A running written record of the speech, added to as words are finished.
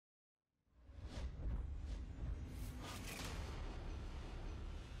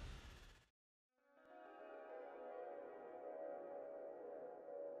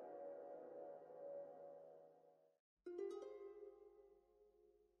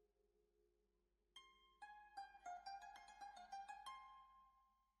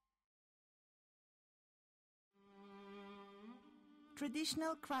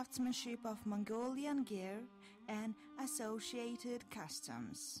traditional craftsmanship of Mongolian gear, and associated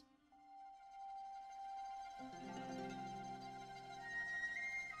customs.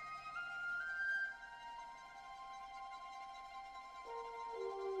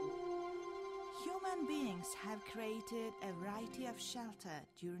 Human beings have created a variety of shelter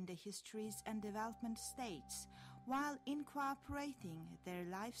during the histories and development states while incorporating their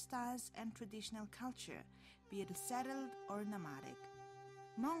lifestyles and traditional culture, be it settled or nomadic.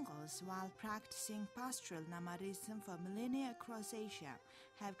 Mongols, while practicing pastoral nomadism for millennia across Asia,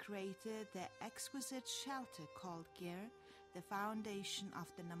 have created the exquisite shelter called ger, the foundation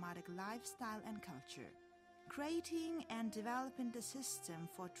of the nomadic lifestyle and culture. Creating and developing the system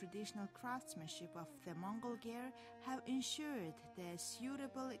for traditional craftsmanship of the Mongol ger have ensured the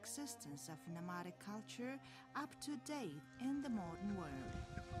suitable existence of nomadic culture up to date in the modern world.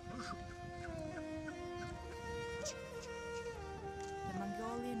 The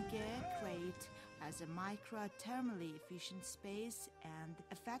Mongolian ger create as a micro-thermally efficient space and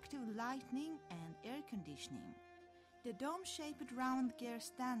effective lighting and air conditioning. The dome-shaped round ger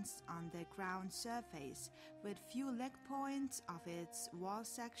stands on the ground surface with few leg points of its wall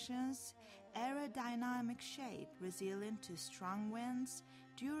sections, aerodynamic shape resilient to strong winds,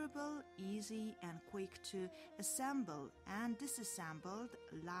 durable, easy and quick to assemble and disassemble,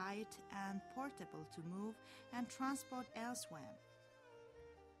 light and portable to move and transport elsewhere.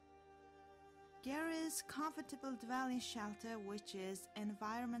 Ger is comfortable dwelling shelter which is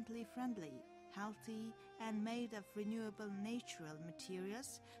environmentally friendly, healthy and made of renewable natural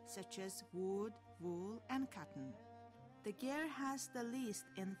materials such as wood, wool and cotton. The ger has the least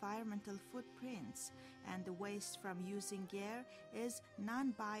environmental footprints and the waste from using ger is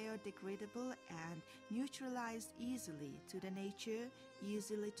non-biodegradable and neutralized easily to the nature,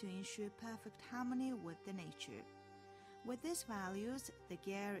 easily to ensure perfect harmony with the nature. With these values, the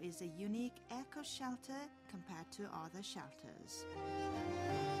ger is a unique eco-shelter compared to other shelters.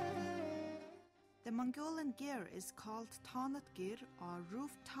 The Mongolian ger is called tonat ger or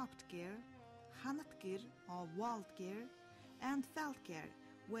roof-topped ger, hanat ger or walled ger, and felt ger,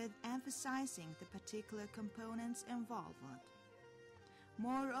 with emphasizing the particular components involved.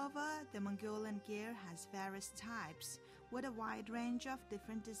 Moreover, the Mongolian ger has various types with a wide range of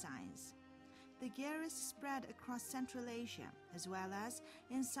different designs. The ger is spread across Central Asia as well as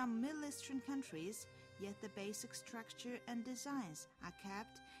in some Middle Eastern countries, yet the basic structure and designs are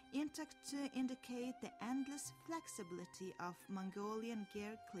kept intact to indicate the endless flexibility of Mongolian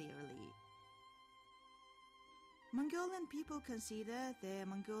ger clearly. Mongolian people consider the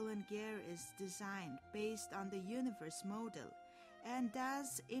Mongolian ger is designed based on the universe model and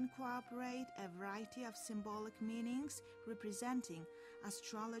does incorporate a variety of symbolic meanings representing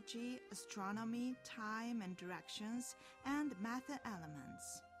astrology, astronomy, time and directions, and matter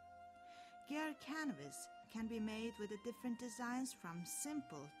elements. Ger canvas can be made with different designs from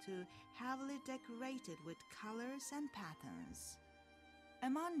simple to heavily decorated with colors and patterns.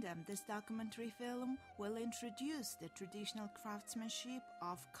 Among them, this documentary film will introduce the traditional craftsmanship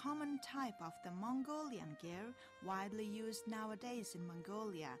of common type of the Mongolian ger, widely used nowadays in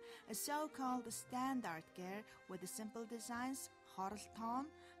Mongolia, a so-called standard ger with the simple designs, horlton,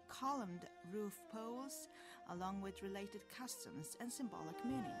 columned roof poles, along with related customs and symbolic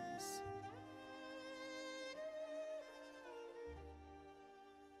meanings.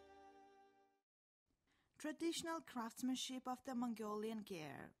 Traditional craftsmanship of the Mongolian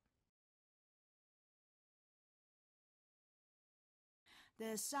ger.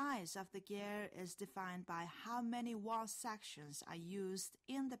 The size of the ger is defined by how many wall sections are used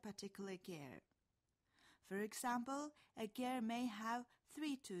in the particular ger. For example, a ger may have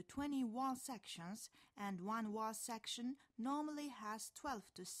 3 to 20 wall sections, and one wall section normally has 12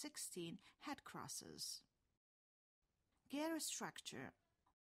 to 16 head crosses. Ger structure.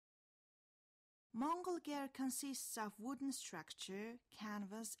 Mongol ger consists of wooden structure,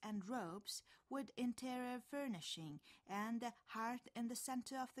 canvas and ropes with interior furnishing and the hearth in the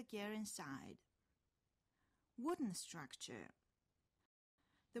center of the ger inside. Wooden structure.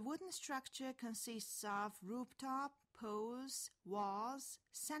 The wooden structure consists of rooftop, poles, walls,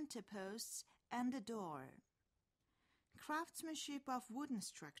 center posts and a door. Craftsmanship of wooden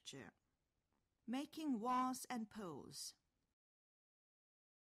structure. Making walls and poles.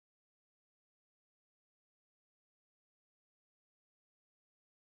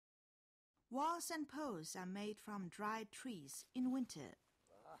 Walls and poles are made from dried trees in winter.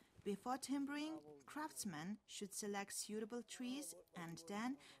 Before timbering, craftsmen should select suitable trees and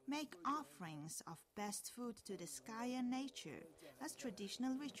then make offerings of best food to the sky and nature as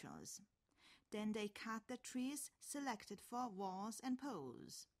traditional rituals. Then they cut the trees selected for walls and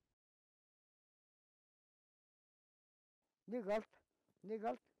poles. Нэг алд,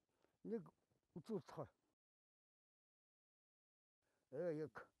 нэг үзүүлцэх.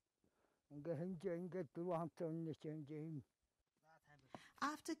 Яг ингээ дөрөв хамтаа өнний хэмжээ.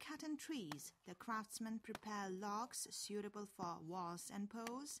 After cutting trees, the craftsmen prepare logs suitable for walls and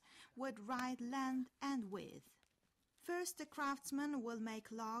poles with right length and width. First, the craftsman will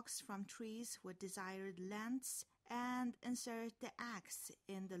make logs from trees with desired lengths and insert the axe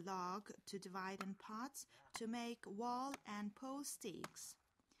in the log to divide in parts to make wall and pole sticks.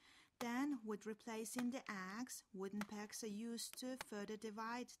 Then, with replacing the axe, wooden pegs are used to further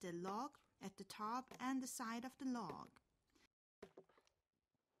divide the log at the top and the side of the log.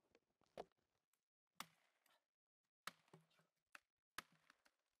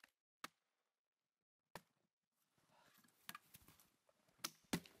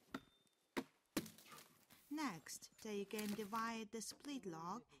 Next, they again divide the split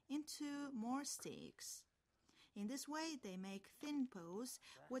log into more sticks. In this way, they make thin poles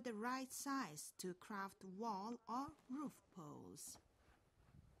with the right size to craft wall or roof poles.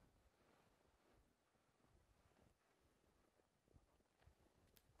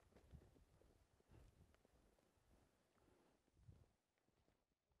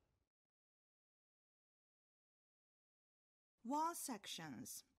 Wall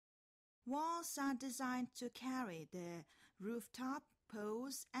sections. Walls are designed to carry the rooftop,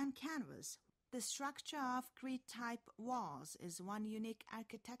 poles, and canvas. The structure of grid-type walls is one unique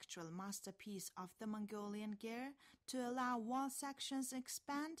architectural masterpiece of the Mongolian Gyr to allow wall sections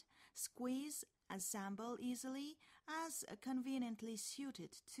expand, squeeze, assemble easily as conveniently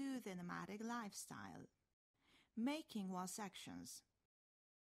suited to the nomadic lifestyle. Making wall sections.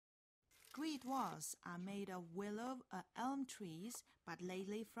 Grid walls are made of willow or elm trees, but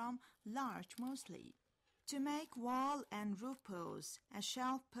lately from larch mostly. To make wall and roof posts, a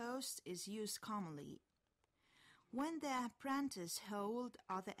shelf post is used commonly. When the apprentice holds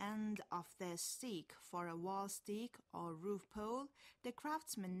the end of the stick for a wall stick or roof pole, the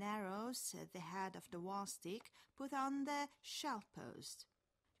craftsman narrows the head of the wall stick put on the shelf post.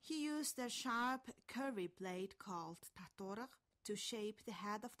 He used a sharp, curvy blade called tatorg to shape the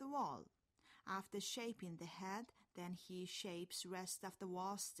head of the wall. After shaping the head, then he shapes rest of the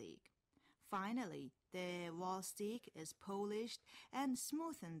wall stick. Finally, the wall stick is polished and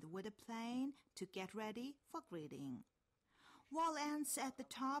smoothened with a plane to get ready for gridding. Wall ends at the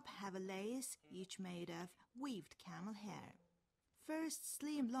top have a lace, each made of weaved camel hair. First,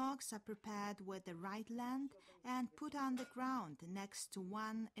 slim logs are prepared with the right length and put on the ground next to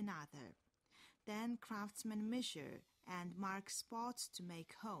one another. Then craftsmen measure and mark spots to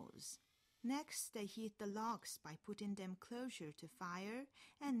make holes. Next, they heat the logs by putting them closer to fire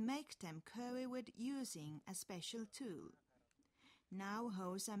and make them curvy with using a special tool. Now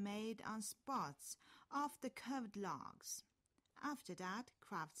holes are made on spots of the curved logs. After that,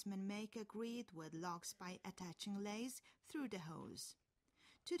 craftsmen make a grid with logs by attaching lace through the holes.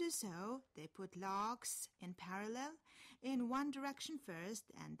 To do so, they put logs in parallel in one direction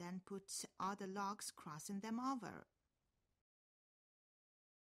first and then put other logs crossing them over.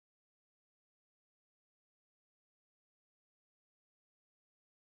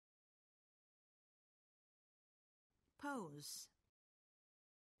 Poles.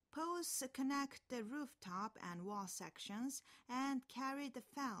 Poles connect the rooftop and wall sections and carry the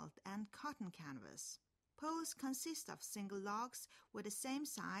felt and cotton canvas. Poles consist of single logs with the same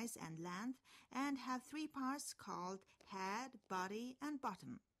size and length and have three parts called head, body, and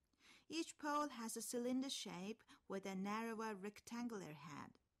bottom. Each pole has a cylinder shape with a narrower rectangular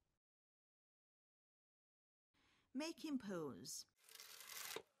head. Making poles.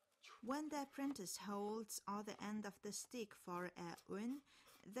 When the apprentice holds the end of the stick for a un,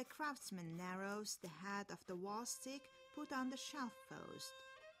 the craftsman narrows the head of the wall stick put on the shelf post.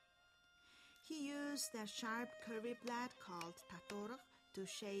 He used a sharp curvy blade called tatorg to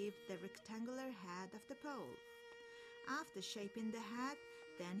shape the rectangular head of the pole. After shaping the head,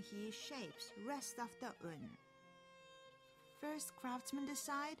 then he shapes rest of the un. First, craftsmen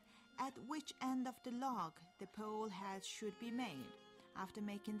decide at which end of the log the pole head should be made. After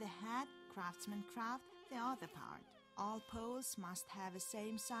making the head, craftsmen craft the other part. All poles must have the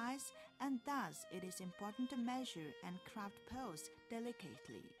same size, and thus it is important to measure and craft poles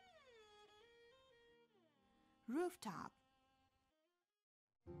delicately. Rooftop.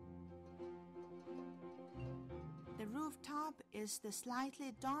 The rooftop is the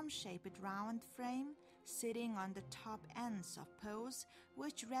slightly dome-shaped round frame sitting on the top ends of poles,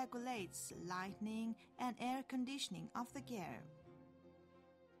 which regulates lighting and air conditioning of the gear.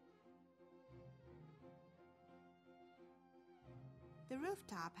 The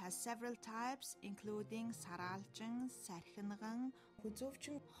rooftop has several types, including saralchin, sarhingan,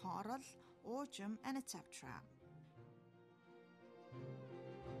 huzovchin, horol, orjum, and etc.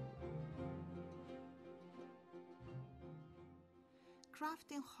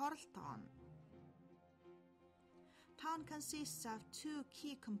 Crafting horlton. Ton consists of two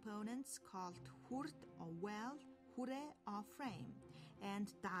key components called hurt or well, hure or frame,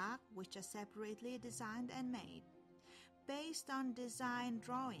 and dag, which are separately designed and made. Based on design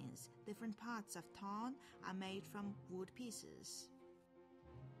drawings, different parts of ton are made from wood pieces.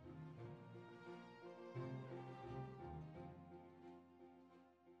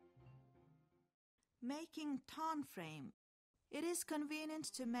 Making ton frame. It is convenient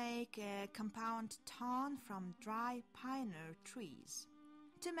to make a compound ton from dry piner trees.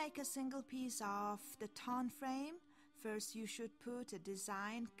 To make a single piece of the ton frame, first you should put a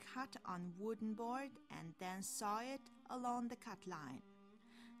design cut on wooden board and then saw it along the cut line.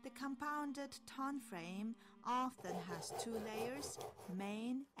 The compounded ton frame often has two layers,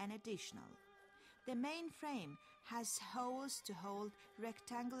 main and additional. The main frame has holes to hold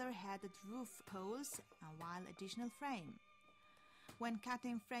rectangular-headed roof posts, while additional frame. When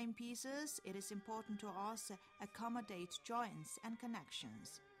cutting frame pieces, it is important to also accommodate joints and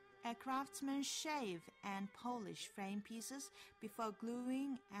connections. A craftsman shave and polish frame pieces before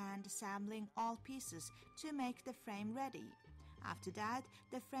gluing and assembling all pieces to make the frame ready. After that,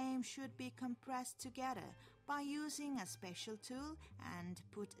 the frame should be compressed together by using a special tool and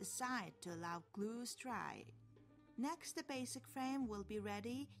put aside to allow glues dry. Next, the basic frame will be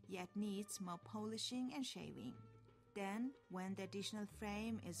ready, yet needs more polishing and shaving. Then, when the additional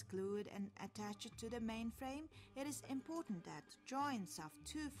frame is glued and attached to the main frame, it is important that joints of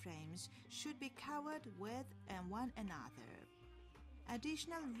two frames should be covered with one another.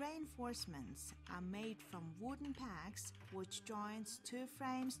 Additional reinforcements are made from wooden pegs which joins two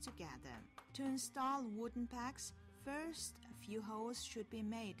frames together. To install wooden pegs, first a few holes should be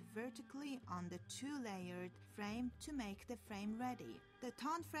made vertically on the two-layered frame to make the frame ready. The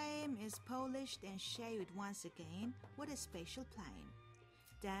ton frame is polished and shaved once again with a special plane.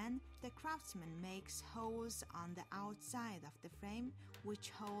 Then the craftsman makes holes on the outside of the frame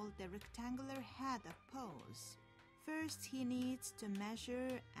which hold the rectangular head of poles. First, he needs to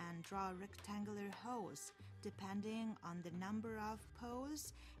measure and draw rectangular holes depending on the number of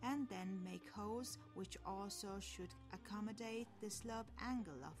poles, and then make holes which also should accommodate the slope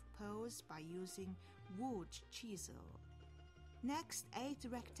angle of poles by using wood chisel. Next, 8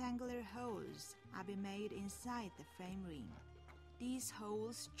 rectangular holes are be made inside the frame ring. These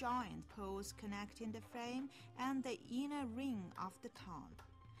holes join poles connecting the frame and the inner ring of the ton.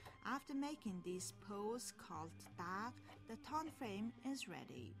 After making these poles called dag, the ton frame is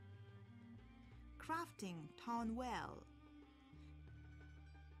ready. Crafting ton well.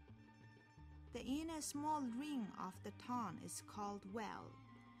 The inner small ring of the ton is called well.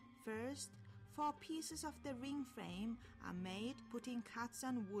 First, 4 pieces of the ring frame are made putting cuts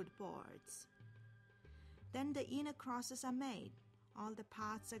on wood boards. Then the inner crosses are made. All the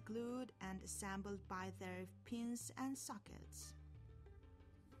parts are glued and assembled by their pins and sockets.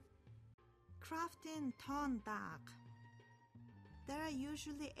 Crafting ton dag. There are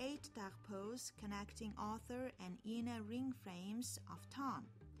usually 8 dag posts connecting outer and inner ring frames of ton.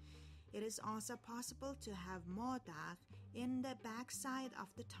 It is also possible to have more dag in the backside of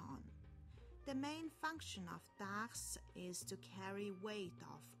the ton. The main function of dags is to carry weight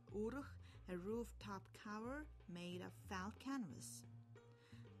of urch, a rooftop cover made of felt canvas.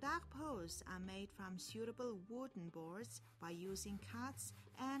 Dag posts are made from suitable wooden boards by using cuts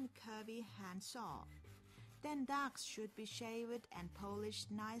and curvy hand saw. Then dags should be shaved and polished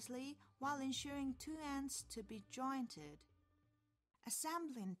nicely while ensuring 2 ends to be jointed.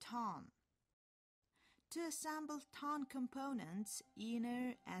 Assembling ton. To assemble ton components,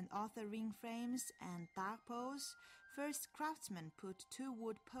 inner and outer ring frames and dag posts, first craftsmen put 2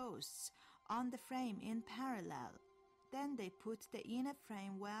 wood posts on the frame in parallel. Then they put the inner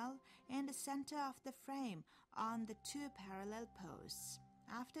frame well in the center of the frame on the 2 parallel posts.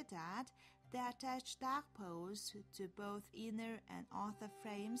 After that, they attach dag posts to both inner and outer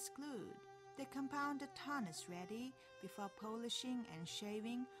frames glued. The compounded ton is ready before polishing and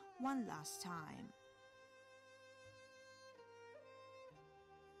shaving one last time.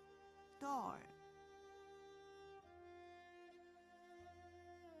 Door.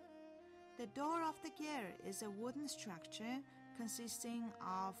 The door of the gear is a wooden structure consisting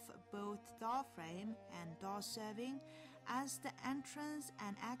of both door frame and door serving as the entrance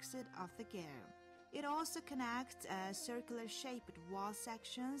and exit of the gear. It also connects circular-shaped wall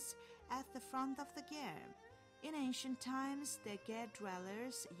sections at the front of the gear. In ancient times, the Ger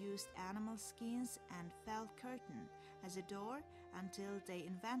dwellers used animal skins and felt curtain as a door until they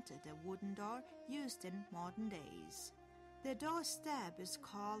invented a wooden door used in modern days. The door step is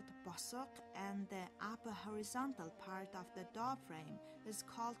called bosok, and the upper horizontal part of the door frame is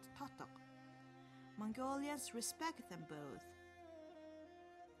called totok. Mongolians respect them both.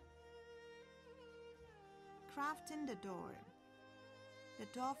 Crafting the door.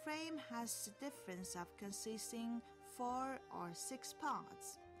 The door frame has a difference of consisting 4 or 6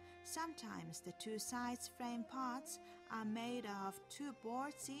 parts. Sometimes the two sides frame parts are made of 2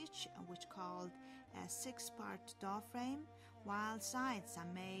 boards each, which called a 6-part door frame, while sides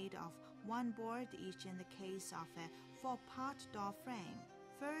are made of 1 board each in the case of a 4-part door frame.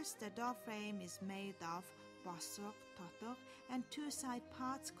 First, the door frame is made of bosok, totok, and 2 side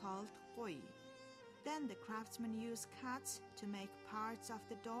parts called goi. Then the craftsman used cuts to make parts of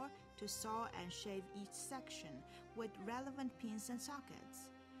the door to saw and shave each section with relevant pins and sockets.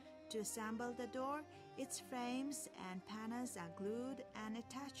 To assemble the door, its frames and panels are glued and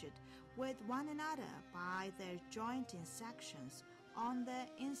attached with one another by their jointing sections on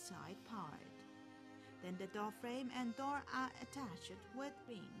the inside part. Then the door frame and door are attached with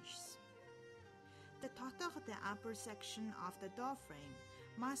hinges. The totok, the upper section of the door frame,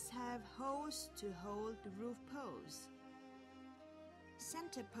 must have holes to hold the roof posts.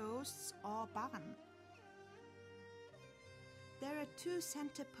 Center posts or bagan. There are 2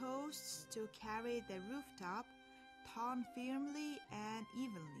 center posts to carry the rooftop, torn firmly and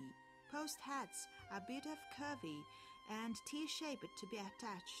evenly. Post heads are a bit of curvy and T-shaped to be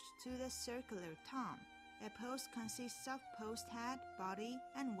attached to the circular tom. A post consists of post head, body,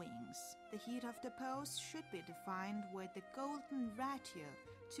 and wings. The heat of the post should be defined with the golden ratio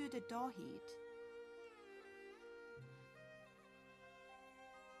to the door heat.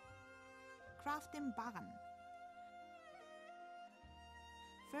 Crafting bagan.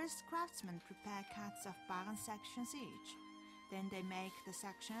 First, craftsmen prepare cuts of bagan sections each. Then they make the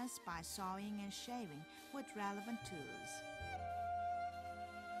sections by sawing and shaving with relevant tools.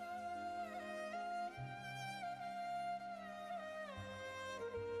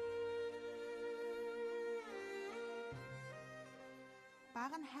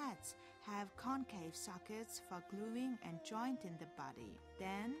 Bagan heads have concave sockets for gluing and jointing the body.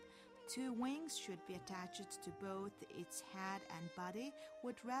 Then, 2 wings should be attached to both its head and body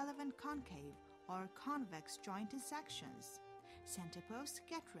with relevant concave or convex jointing sections. Center posts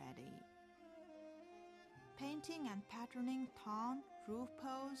get ready. Painting and patterning ton, roof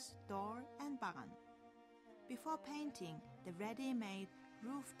posts, door, and bagan. Before painting, the ready-made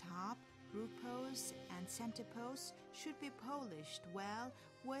rooftop, roof posts, and center posts should be polished well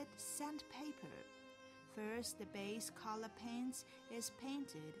with sandpaper. First, the base color paints is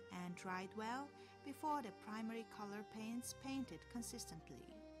painted and dried well before the primary color paints painted consistently.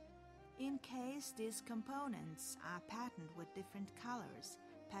 In case these components are patterned with different colors,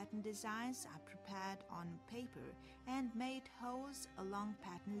 pattern designs are prepared on paper and made holes along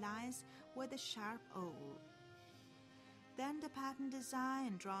pattern lines with a sharp awl. Then the pattern design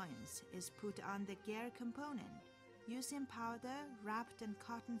and drawings is put on the gear component. Using powder wrapped in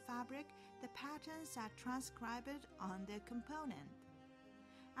cotton fabric, the patterns are transcribed on the component.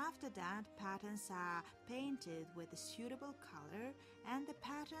 After that, patterns are painted with a suitable color and the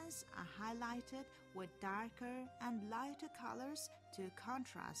patterns are highlighted with darker and lighter colors to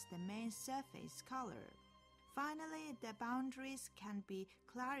contrast the main surface color. Finally, the boundaries can be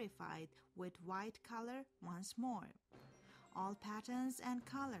clarified with white color once more. All patterns and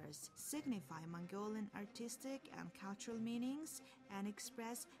colors signify Mongolian artistic and cultural meanings and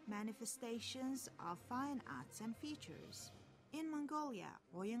express manifestations of fine arts and features. In Mongolia,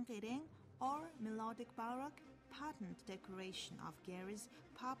 oyungiring or melodic baroque patterned decoration of gear is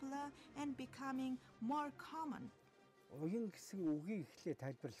popular and becoming more common. Уян гэсэн үгийг эхлээ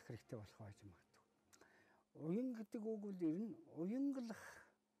тайлбарлах хэрэгтэй болох байж магадгүй. Уян гэдэг үг бол ер нь уянгалах,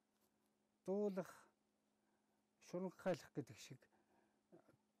 дуулах, шуранхайлах гэдэг шиг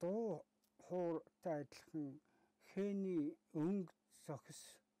дуу хууртай адилхан хээний өнгө зохис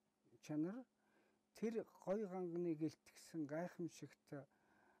чанар тэр гой ганганы гэлтгсэн гайхамшигт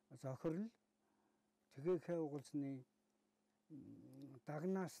зохирол тэгээхээ угалзны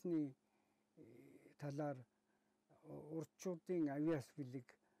дагнаасны талаар урдчуудын авиас билег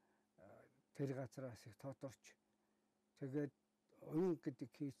тэр газраас их тодорч тэгээд уян гэдэг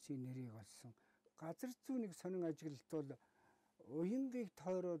хийцийн нэрийг олсон. Газар зүүнийг сонин ажиглалт бол уянгийг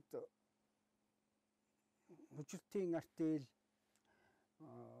тойроод Учиртын артел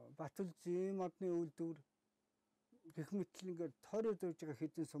Батүл зэм модны үйлдвэр гэх мэтэл ингээд тойроод явж байгаа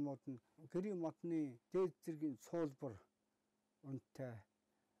хэдэн сумууд нь гэрийн модны дээд зэргийн суулбар үнэтэй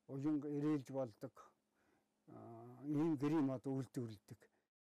уян ирээлж болдог ийм гэрийн мод үйлдвэрлэдэг.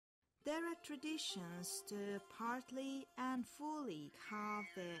 There are traditions to partly and fully carve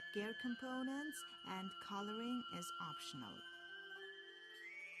the gear components, and coloring is optional.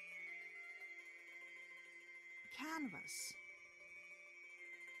 Canvas.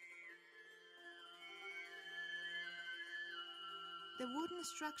 The wooden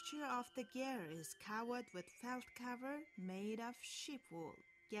structure of the gear is covered with felt cover made of sheep wool.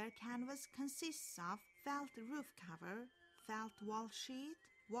 Gear canvas consists of felt roof cover, felt wall sheet,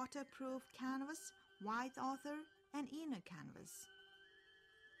 waterproof canvas, white ochre, and inner canvas.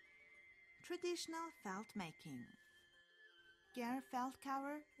 Traditional felt making. Gear felt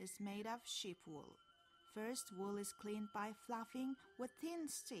cover is made of sheep wool. First, wool is cleaned by fluffing with thin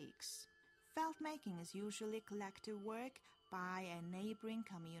sticks. Felt making is usually collective work by a neighboring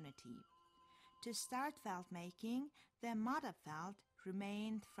community. To start felt making, the mother felt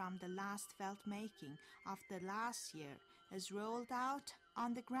remained from the last felt making of the last year is rolled out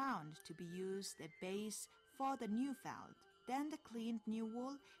on the ground to be used as a base for the new felt. Then the cleaned new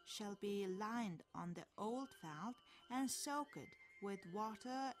wool shall be lined on the old felt and soaked with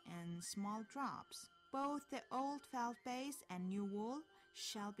water in small drops. Both the old felt base and new wool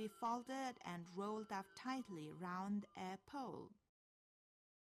shall be folded and rolled up tightly round a pole.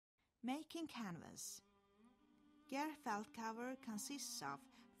 Making canvas. Gear felt cover consists of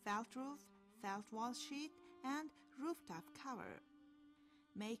felt roof, felt wall sheet, and rooftop cover.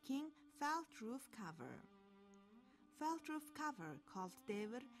 Making felt roof cover. Felt roof cover, called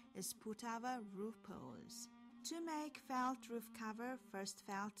devr, is put over roof poles. To make felt roof cover, first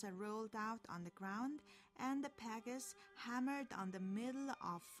felts are rolled out on the ground and the pegs hammered on the middle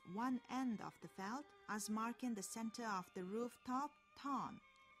of one end of the felt, as marking the center of the rooftop ton.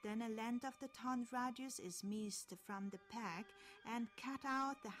 Then a length of the ton radius is missed from the peg and cut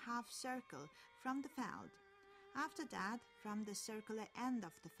out the half circle from the felt. After that, from the circular end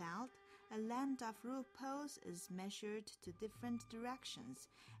of the felt, a length of roof poles is measured to different directions,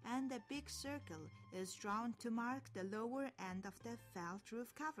 and a big circle is drawn to mark the lower end of the felt roof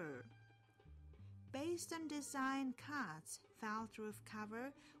cover. Based on design cuts, felt roof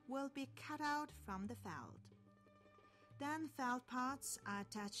cover will be cut out from the felt. Then felt parts are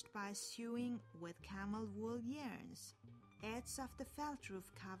attached by sewing with camel wool yarns. Edges of the felt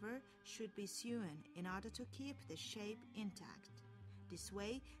roof cover should be sewn in order to keep the shape intact. This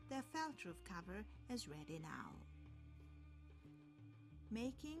way, the felt roof cover is ready now.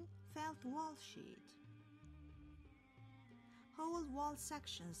 Making felt wall sheet. Whole wall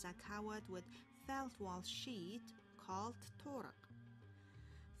sections are covered with felt wall sheet called torak.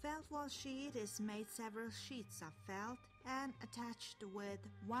 Felt wall sheet is made several sheets of felt and attached with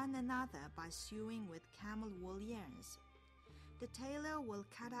one another by sewing with camel wool yarns. The tailor will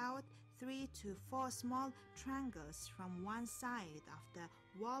cut out 3 to 4 small triangles from one side of the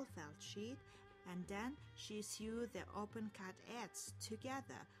wall felt sheet, and then she sews the open cut ends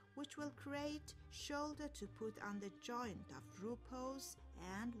together, which will create shoulder to put on the joint of roof posts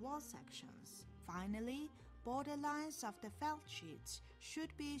and wall sections. Finally, border lines of the felt sheets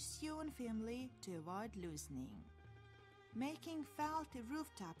should be sewn firmly to avoid loosening. Making felt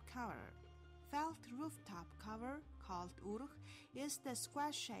rooftop cover. Felt rooftop cover, called urch, is the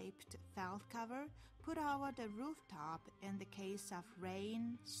square-shaped felt cover put over the rooftop in the case of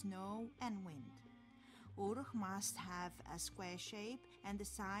rain, snow, and wind. Urch must have a square shape, and the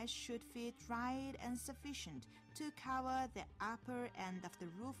size should fit right and sufficient to cover the upper end of the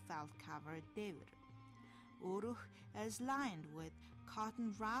roof felt cover devr. Urch is lined with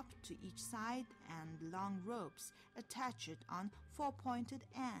cotton wrapped to each side and long ropes attached on 4-pointed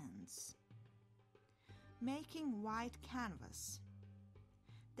ends. Making white canvas.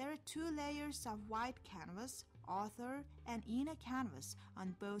 There are 2 layers of white canvas, outer and inner canvas,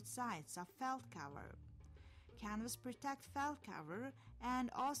 on both sides of felt cover. Canvas protect felt cover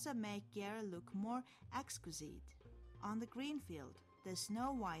and also make gear look more exquisite. On the green field, the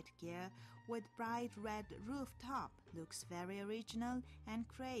snow-white gear with bright red rooftop looks very original and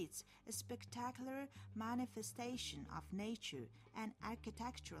creates a spectacular manifestation of nature and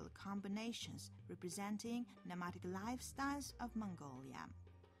architectural combinations representing nomadic lifestyles of Mongolia.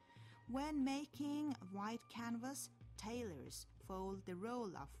 When making white canvas, tailors fold the roll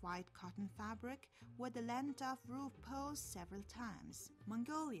of white cotton fabric with the length of roof posts several times.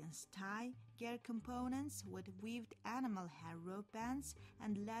 Mongolians tie gear components with weaved animal hair rope bands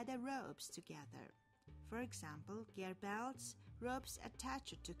and leather ropes together. For example, gear belts, ropes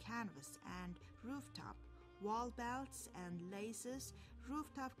attached to canvas and rooftop, wall belts, and laces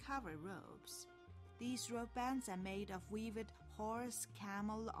rooftop cover robes. These robe bands are made of weaved horse,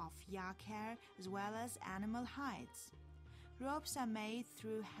 camel, of yak hair, as well as animal hides. Ropes are made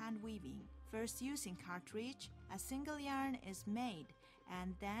through hand weaving. First using cartridge, a single yarn is made,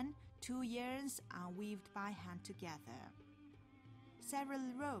 and then 2 yarns are weaved by hand together. Several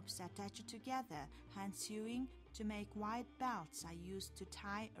ropes attached together, hand sewing, to make wide belts are used to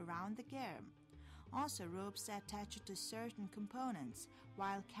tie around the gear. Also, ropes are attached to certain components,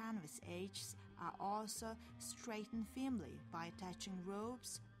 while canvas edges are also straightened firmly by attaching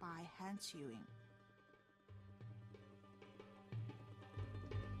ropes by hand sewing.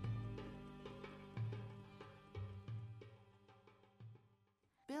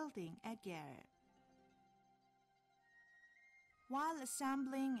 Building a gear. While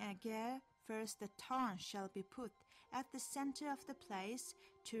assembling a gear, first the tarn shall be put at the center of the place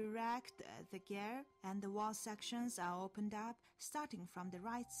to erect the gear, and the wall sections are opened up starting from the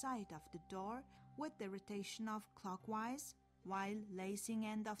right side of the door with the rotation of clockwise, while lacing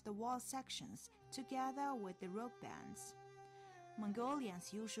end of the wall sections together with the rope bands.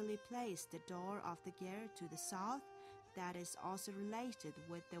 Mongolians usually place the door of the gear to the south. That is also related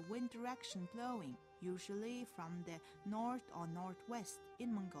with the wind direction blowing, usually from the north or northwest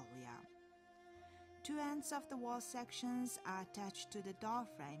in Mongolia. 2 ends of the wall sections are attached to the door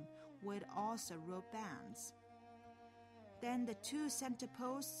frame with also rope bands. Then the 2 center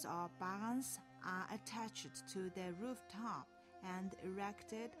posts or barans are attached to the rooftop and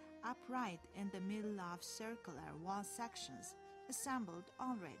erected upright in the middle of circular wall sections, assembled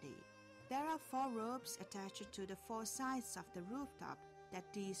already. There are 4 ropes attached to the 4 sides of the rooftop,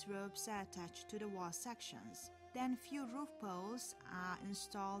 that these ropes are attached to the wall sections. Then few roof poles are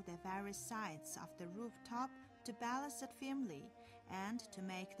installed at various sides of the rooftop to balance it firmly and to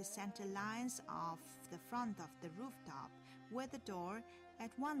make the center lines of the front of the rooftop with the door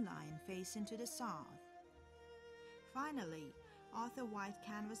at one line facing to the south. Finally, also white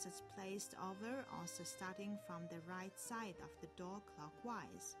canvas is placed over, also starting from the right side of the door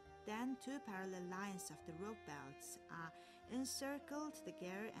clockwise. Then 2 parallel lines of the rope belts are encircled the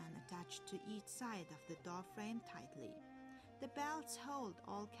gear and attached to each side of the door frame tightly. The belts hold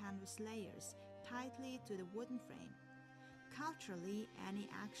all canvas layers tightly to the wooden frame. Culturally, any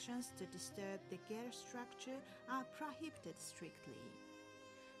actions to disturb the gear structure are prohibited strictly.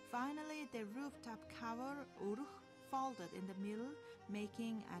 Finally, the rooftop cover, folded in the middle,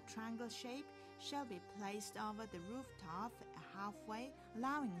 making a triangle shape, shall be placed over the rooftop halfway,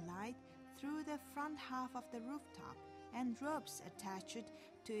 allowing light through the front half of the rooftop, and ropes attached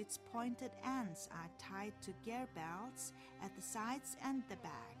to its pointed ends are tied to gear belts at the sides and the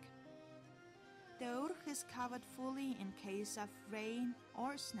back. The urch is covered fully in case of rain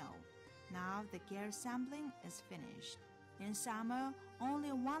or snow. Now the gear assembling is finished. In summer,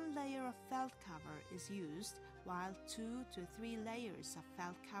 only 1 layer of felt cover is used, while 2 to 3 layers of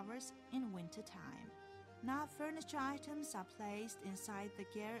felt covers in winter time. Now furniture items are placed inside the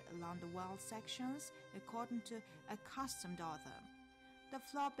gear along the wall sections according to a custom order. The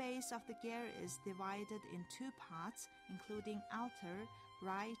floor base of the gear is divided in 2 parts, including altar,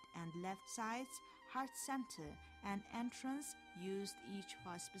 right and left sides, heart center, and entrance, used each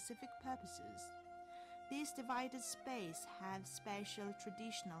for specific purposes. These divided space have special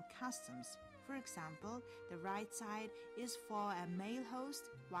traditional customs. For example, the right side is for a male host,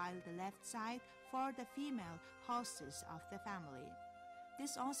 while the left side for the female hostess of the family.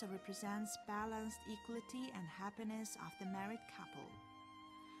 This also represents balanced equality and happiness of the married couple.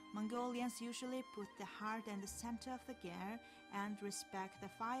 Mongolians usually put the heart in the center of the gear and respect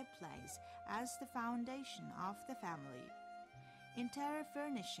the fireplace as the foundation of the family. Interior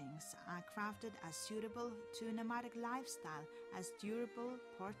furnishings are crafted as suitable to nomadic lifestyle, as durable,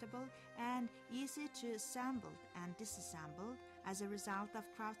 portable, and easy to assemble and disassemble as a result of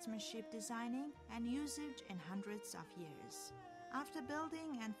craftsmanship designing and usage in hundreds of years. After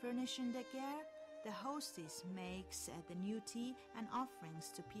building and furnishing the gear, the hostess makes the new tea and offerings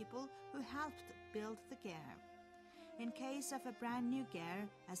to people who helped build the gear. In case of a brand new gear,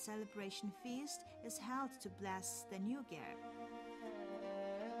 a celebration feast is held to bless the new gear.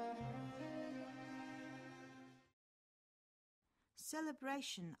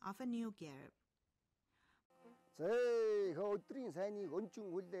 Celebration of a new gear. 어드린 사니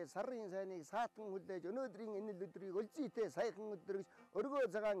원중 홀대 사르인 사니 사통 홀대 저너드린 인들들이 걸지때 사이큰 어르거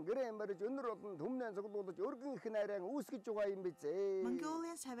자간 그래 말이죠. 오늘은 돕는 속도도 저르근 그날랑 우스기 쪼가 임비제.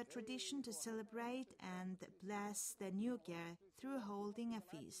 Mongolians have a tradition to celebrate and bless the new gear through holding a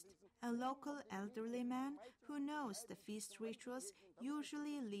feast. A local elderly man who knows the feast rituals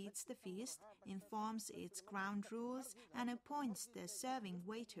usually leads the feast, informs its ground rules, and appoints the serving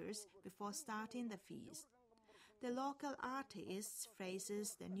waiters before starting the feast. The local artist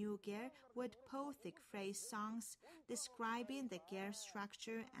phrases the new gear with poetic phrase songs describing the gear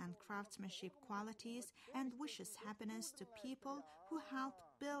structure and craftsmanship qualities and wishes happiness to people who helped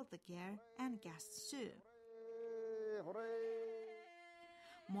build the gear and guests too.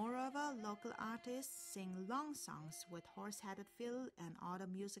 Moreover, local artists sing long songs with horse-headed fiddle and other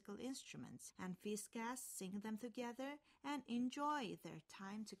musical instruments, and feast guests sing them together and enjoy their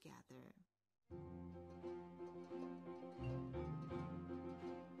time together.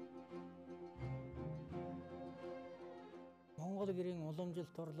 Монгол гэрийн уламжил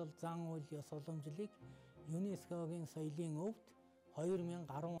турлал зан үйл ёс уламжлалыг ЮНЕСКОгийн соёлын өвд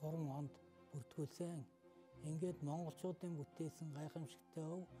 2013 онд бүртгүүлсэн. Ингээд монголчуудын бүтээсэн гайхамшигтай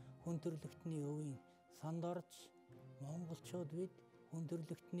өв хүндрэлтний өвийн санд орж монголчууд бид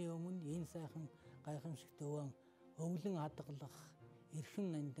хүндрэлтний өмнө энэ сайхан гайхамшигтай өвөн өвлөн хадгалах эрхэм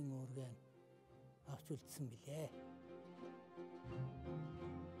нандин үүргэн авч үлдсэн билээ.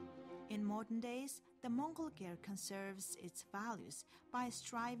 In modern days, the Mongol gear conserves its values by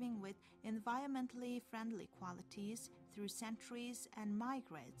striving with environmentally friendly qualities through centuries and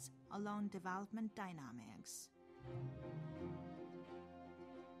migrates along development dynamics.